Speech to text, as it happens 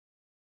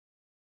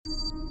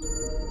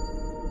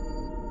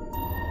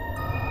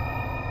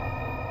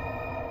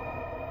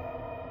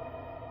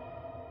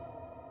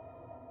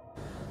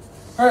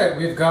Alright,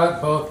 we've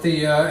got both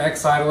the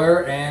X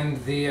idler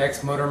and the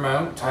X motor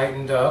mount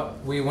tightened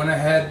up. We went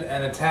ahead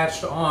and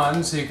attached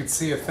on so you could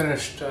see a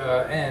finished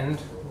end,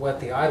 what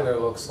the idler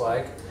looks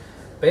like.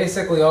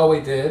 Basically all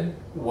we did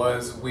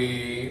was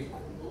we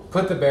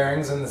put the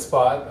bearings in the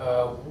spot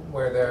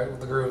where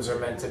the grooves are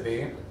meant to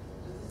be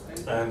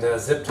and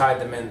zip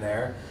tied them in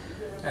there,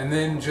 and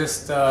then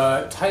just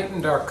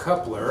tightened our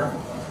coupler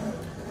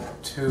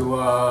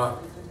to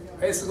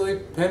basically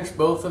pinch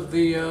both of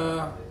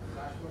the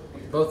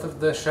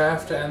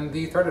shaft and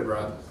the threaded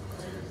rod.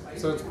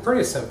 So it's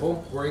pretty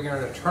simple. We're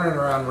going to turn it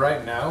around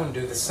right now and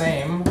do the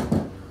same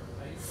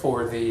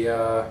for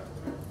the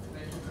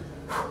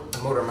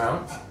motor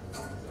mount.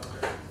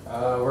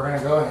 We're going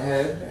to go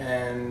ahead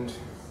and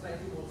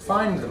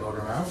find the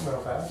motor mount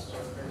real fast.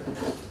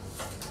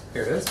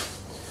 Here it is.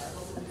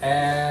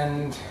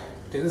 And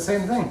do the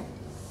same thing.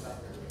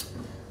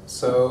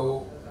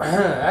 So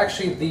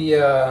actually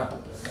the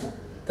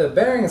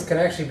bearings can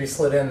actually be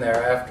slid in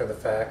there after the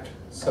fact.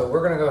 So we're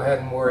going to go ahead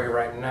and worry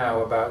right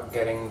now about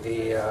getting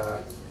the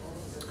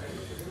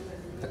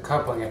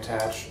coupling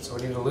attached. So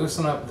we need to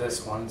loosen up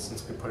this one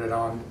since we put it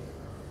on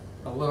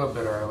a little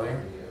bit early.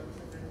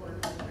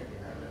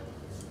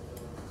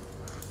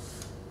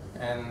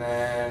 And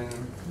then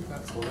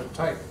that's a little bit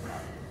tight.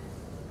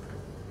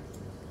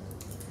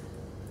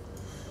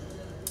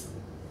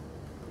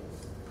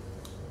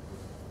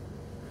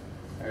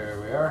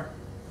 There we are.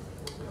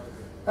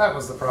 That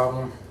was the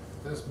problem.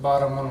 This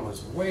bottom one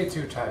was way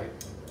too tight.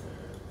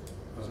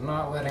 Was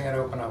not letting it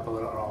open up a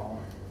little at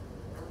all.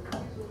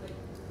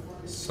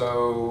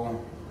 So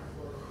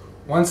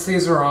once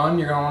these are on,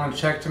 you're going to want to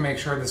check to make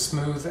sure the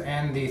smooth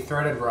and the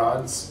threaded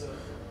rods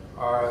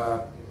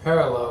are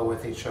parallel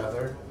with each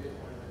other,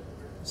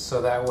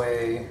 so that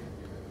way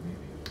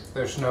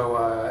there's no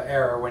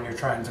error when you're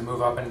trying to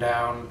move up and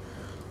down,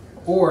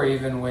 or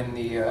even when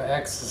the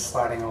X is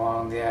sliding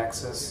along the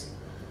axis.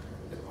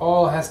 It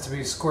all has to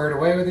be squared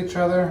away with each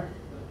other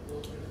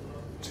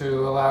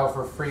to allow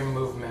for free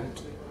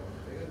movement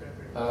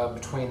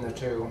between the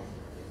two.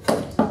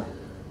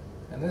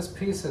 And this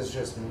piece is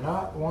just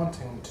not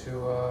wanting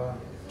to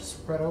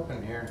spread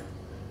open here.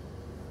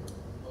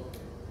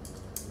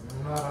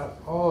 I'm not at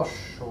all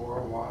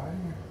sure why.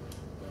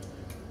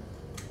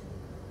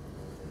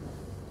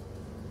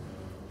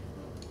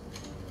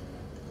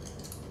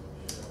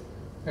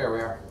 There we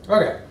are.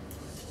 Okay.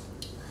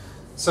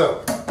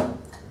 So,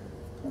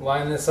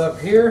 line this up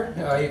here.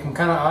 You can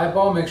kind of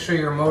eyeball, make sure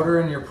your motor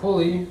and your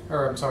pulley,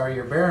 or I'm sorry,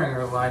 your bearing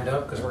are lined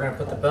up because we're going to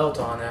put the belt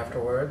on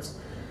afterwards.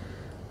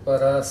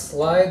 But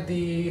slide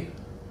the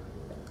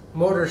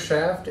motor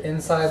shaft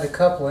inside the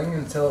coupling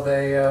until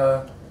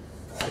the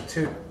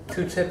two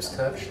tips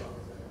touch.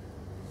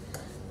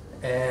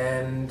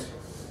 And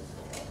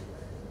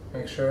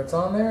make sure it's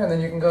on there, and then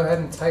you can go ahead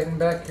and tighten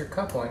back your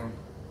coupling.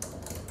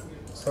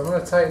 So I'm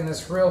going to tighten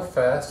this real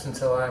fast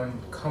until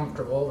I'm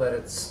comfortable that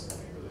it's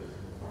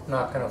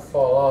not going to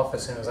fall off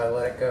as soon as I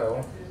let it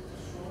go.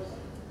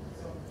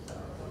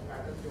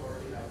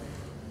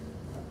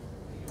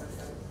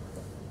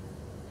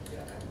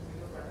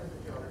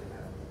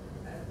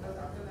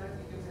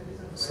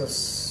 So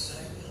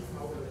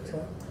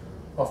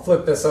I'll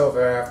flip this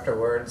over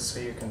afterwards so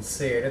you can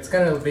see it. It's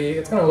going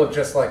to look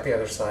just like the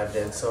other side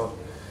did, so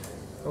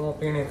it won't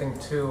be anything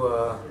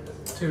too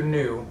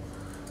new.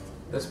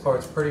 This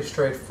part's pretty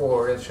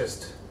straightforward. It's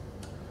just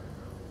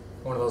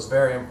one of those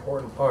very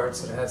important parts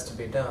that has to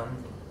be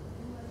done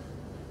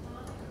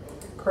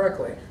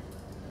correctly.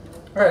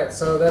 Alright,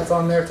 so that's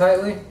on there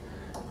tightly.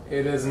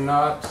 It is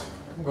not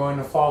going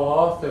to fall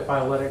off if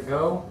I let it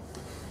go.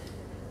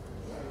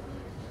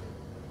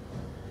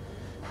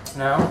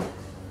 Now,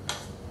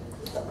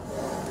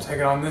 take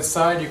it on this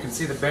side. You can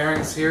see the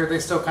bearings here. They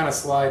still kind of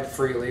slide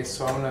freely,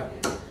 so I'm going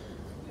to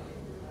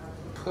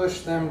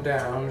push them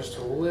down just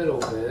a little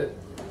bit.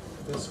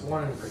 This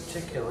one in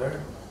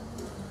particular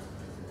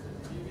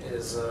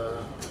is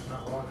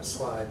not wanting to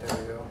slide. There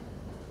we go.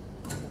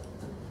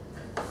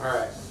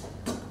 Alright,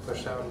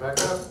 push that one back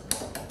up.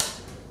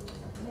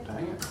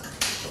 Dang it.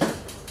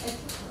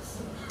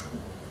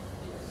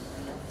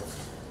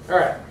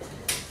 Alright.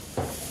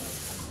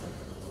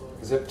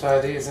 Zip tie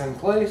these in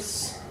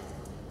place.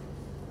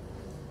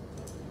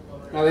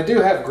 Now they do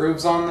have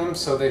grooves on them,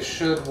 so they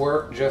should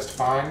work just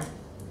fine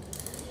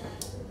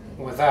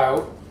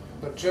without,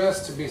 but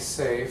just to be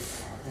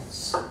safe,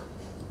 it's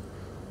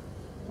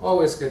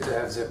always good to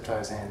have zip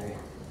ties handy.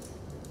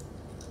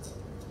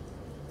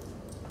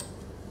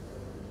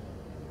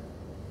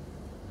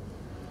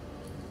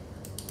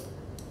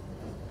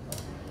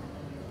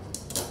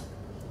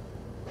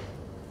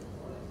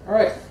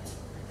 Alright,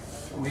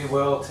 we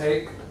will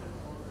take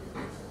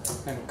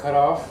and cut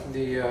off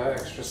the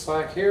extra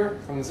slack here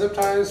from the zip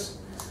ties,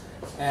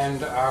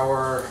 and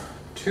our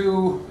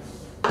two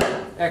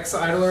X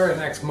idler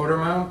and X motor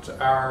mount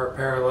are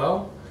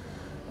parallel.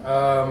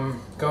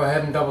 Go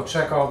ahead and double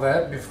check all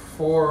that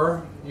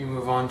before you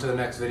move on to the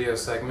next video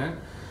segment.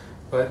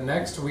 But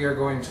next we are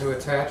going to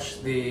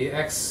attach the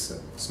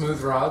X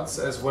smooth rods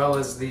as well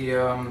as the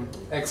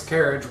X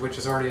carriage, which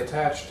is already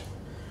attached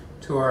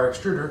to our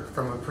extruder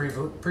from a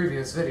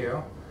previous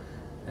video,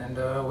 and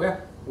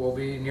yeah, we'll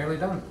be nearly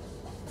done.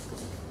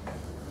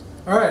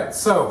 Alright,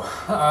 so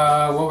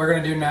what we're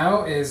going to do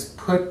now is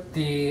put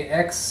the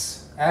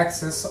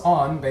X-axis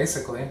on,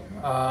 basically,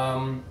 and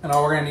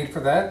all we're going to need for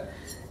that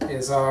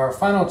is our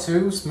final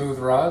 2 smooth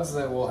rods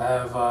that we'll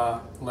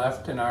have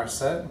left in our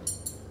set.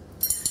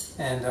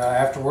 And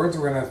afterwards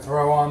we're going to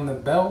throw on the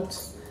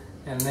belt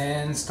and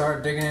then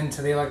start digging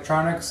into the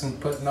electronics and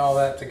putting all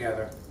that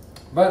together.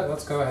 But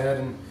let's go ahead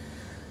and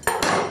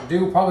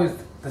do probably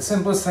the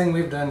simplest thing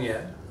we've done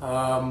yet.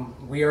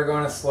 We are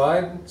going to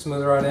slide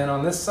smooth rod in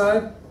on this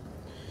side.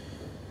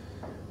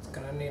 It's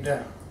going to need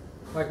to,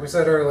 like we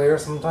said earlier,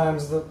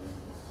 sometimes the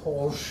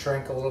holes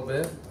shrink a little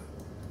bit.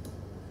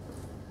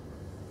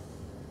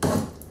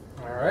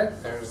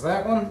 Alright, there's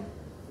that one.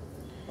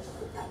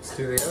 Let's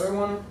do the other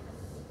one.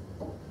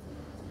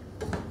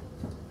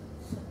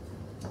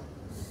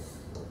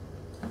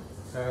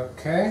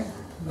 Okay,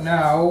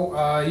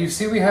 now you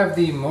see we have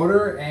the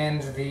motor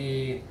and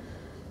the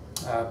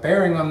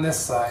bearing on this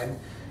side.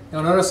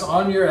 You'll notice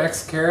on your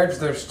X carriage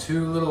there's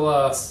 2 little,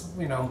 what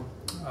do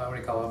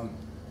you call them,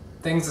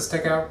 things that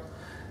stick out.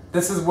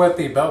 This is what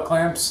the belt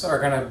clamps are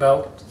going to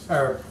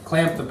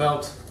clamp the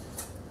belt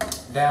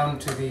down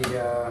to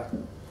the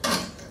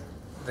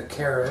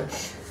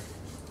carriage,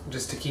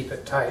 just to keep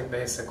it tight,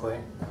 basically.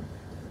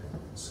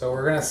 So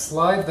we're going to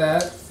slide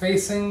that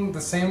facing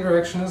the same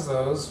direction as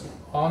those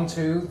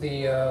onto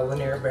the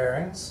linear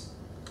bearings.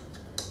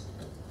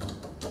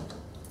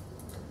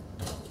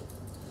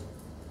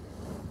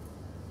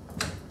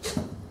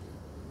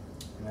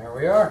 And there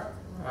we are.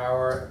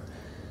 Our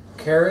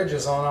carriage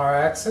is on our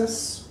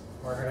axis.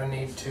 We're going to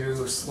need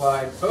to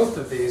slide both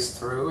of these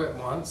through at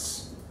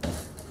once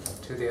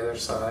to the other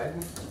side.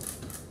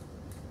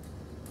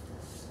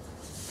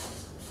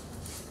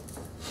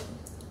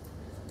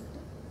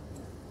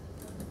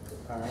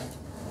 Alright,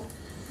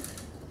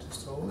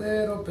 just a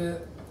little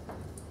bit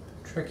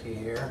tricky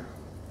here.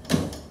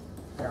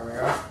 There we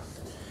are.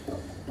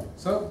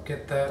 So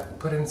get that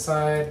put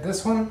inside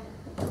this one.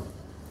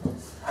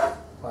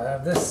 We'll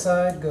have this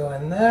side go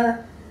in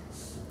there.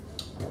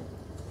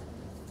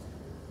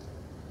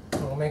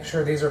 We'll make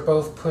sure these are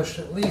both pushed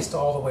at least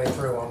all the way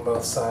through on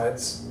both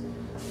sides.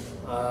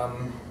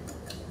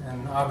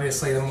 And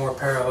obviously the more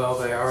parallel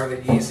they are,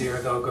 the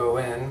easier they'll go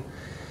in.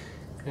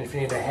 And if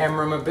you need to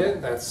hammer them a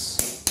bit,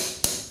 that's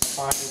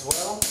fine as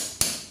well.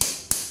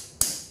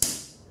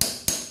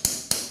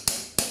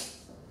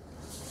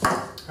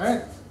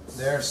 Alright,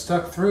 they're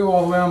stuck through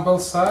all the way on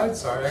both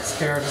sides. Our X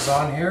carriage is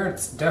on here.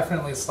 It's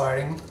definitely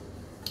sliding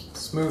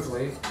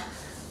smoothly.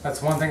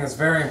 That's one thing that's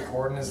very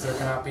important, is there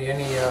cannot be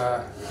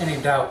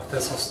any doubt that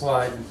this will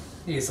slide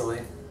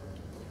easily.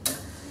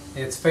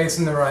 It's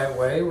facing the right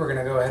way. We're going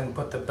to go ahead and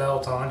put the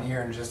belt on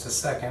here in just a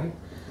second,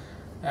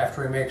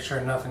 after we make sure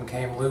nothing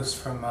came loose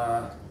from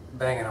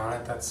banging on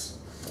it. That's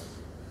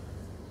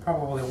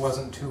probably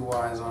wasn't too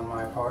wise on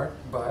my part,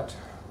 but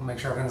we'll make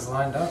sure everything's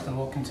lined up and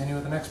we'll continue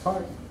with the next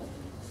part.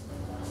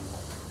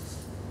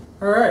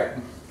 Alright,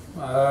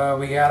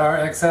 we got our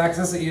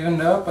X-axis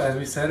evened up. As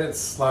we said, it's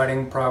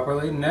sliding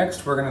properly.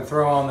 Next, we're going to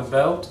throw on the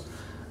belt.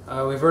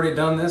 We've already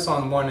done this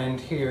on one end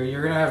here.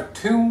 You're going to have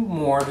 2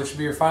 more. This should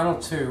be your final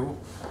 2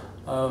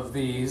 of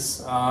these.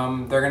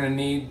 They're going to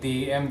need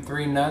the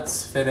M3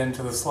 nuts fit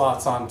into the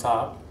slots on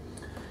top.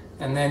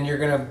 And then you're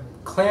going to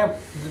clamp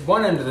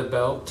one end of the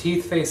belt,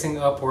 teeth facing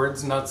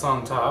upwards, nuts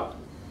on top,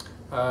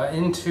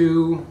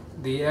 into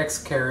the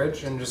X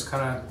carriage, and just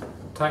kind of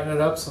tighten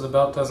it up so the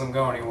belt doesn't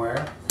go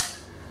anywhere.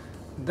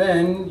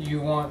 Then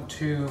you want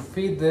to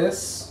feed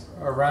this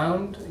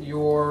around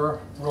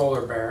your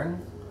roller bearing,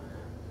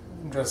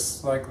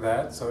 just like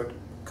that, so it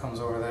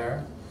comes over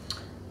there.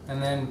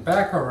 And then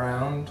back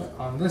around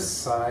on this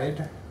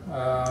side,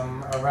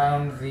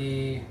 around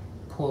the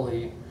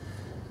pulley.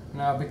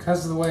 Now,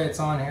 because of the way it's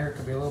on here, it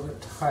could be a little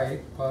bit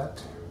tight,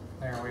 but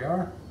there we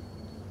are.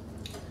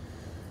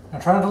 Now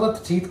try not to let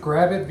the teeth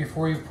grab it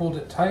before you've pulled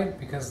it tight,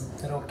 because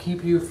it'll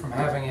keep you from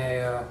having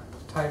a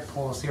tight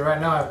pull. See,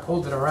 right now I've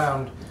pulled it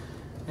around,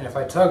 and if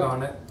I tug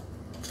on it,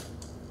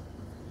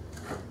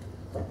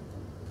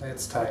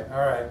 it's tight.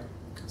 Alright,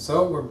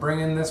 so we're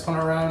bringing this one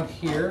around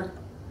here.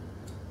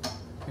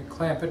 We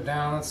clamp it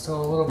down. It's still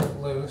a little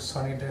bit loose, so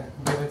I need to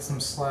give it some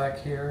slack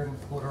here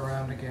and pull it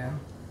around again.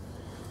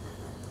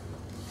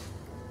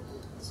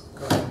 So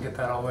go ahead and get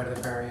that all the way to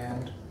the very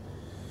end.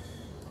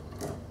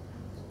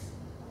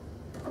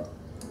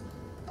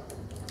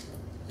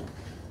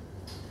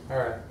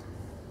 Alright.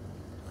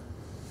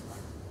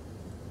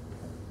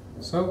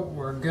 So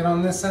we're good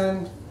on this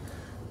end.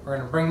 We're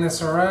going to bring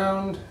this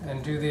around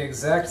and do the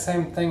exact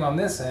same thing on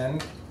this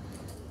end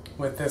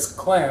with this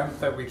clamp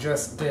that we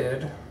just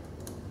did,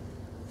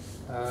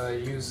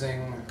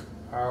 using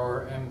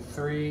our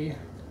M3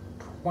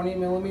 20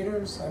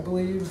 millimeters, I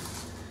believe,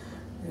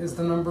 is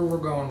the number we're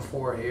going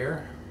for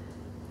here.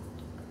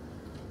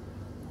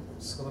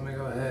 So let me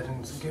go ahead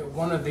and get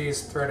one of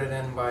these threaded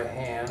in by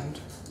hand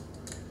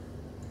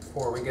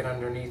before we get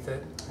underneath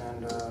it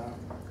and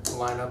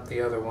line up the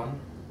other one.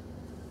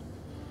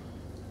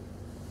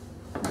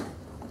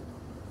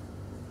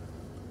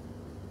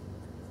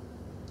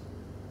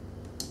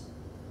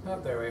 Oh,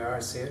 there we are. I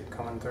see it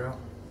coming through.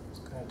 It's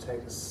going to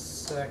take a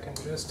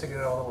second just to get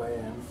it all the way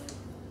in.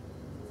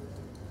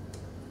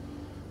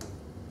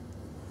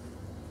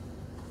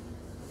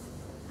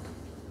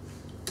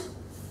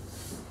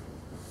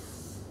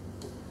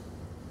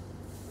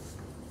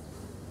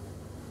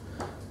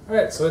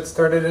 Alright, so it's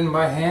started in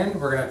by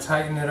hand. We're going to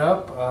tighten it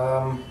up.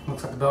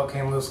 Looks like the belt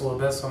came loose a little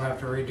bit, so I'm going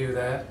to have to redo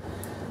that.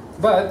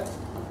 But,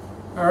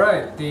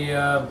 alright,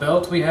 the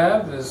belt we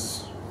have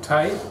is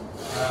tight.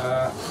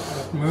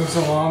 It moves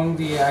along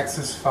the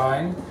axis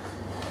fine.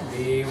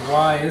 The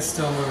Y is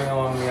still moving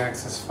along the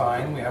axis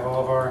fine. We have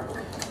all of our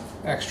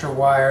extra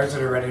wires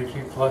that are ready to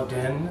be plugged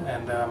in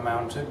and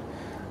mounted.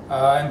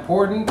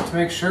 Important to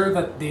make sure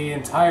that the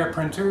entire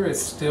printer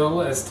is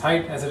still as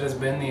tight as it has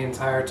been the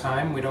entire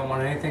time. We don't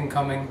want anything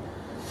coming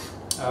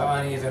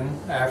uneven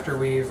after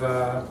we've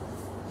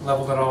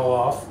leveled it all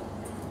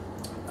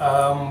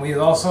off. We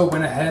also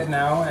went ahead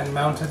now and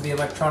mounted the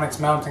electronics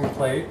mounting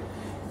plate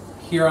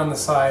here on the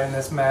side in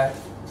this matte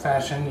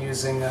fashion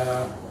using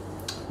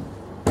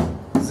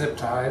zip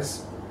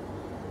ties.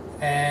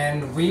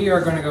 And we are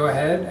going to go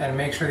ahead and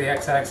make sure the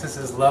x-axis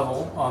is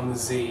level on the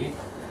Z.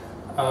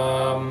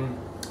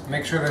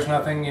 Make sure there's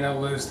nothing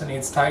loose that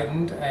needs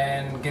tightened,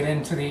 and get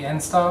into the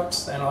end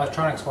stops and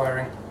electronics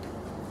wiring.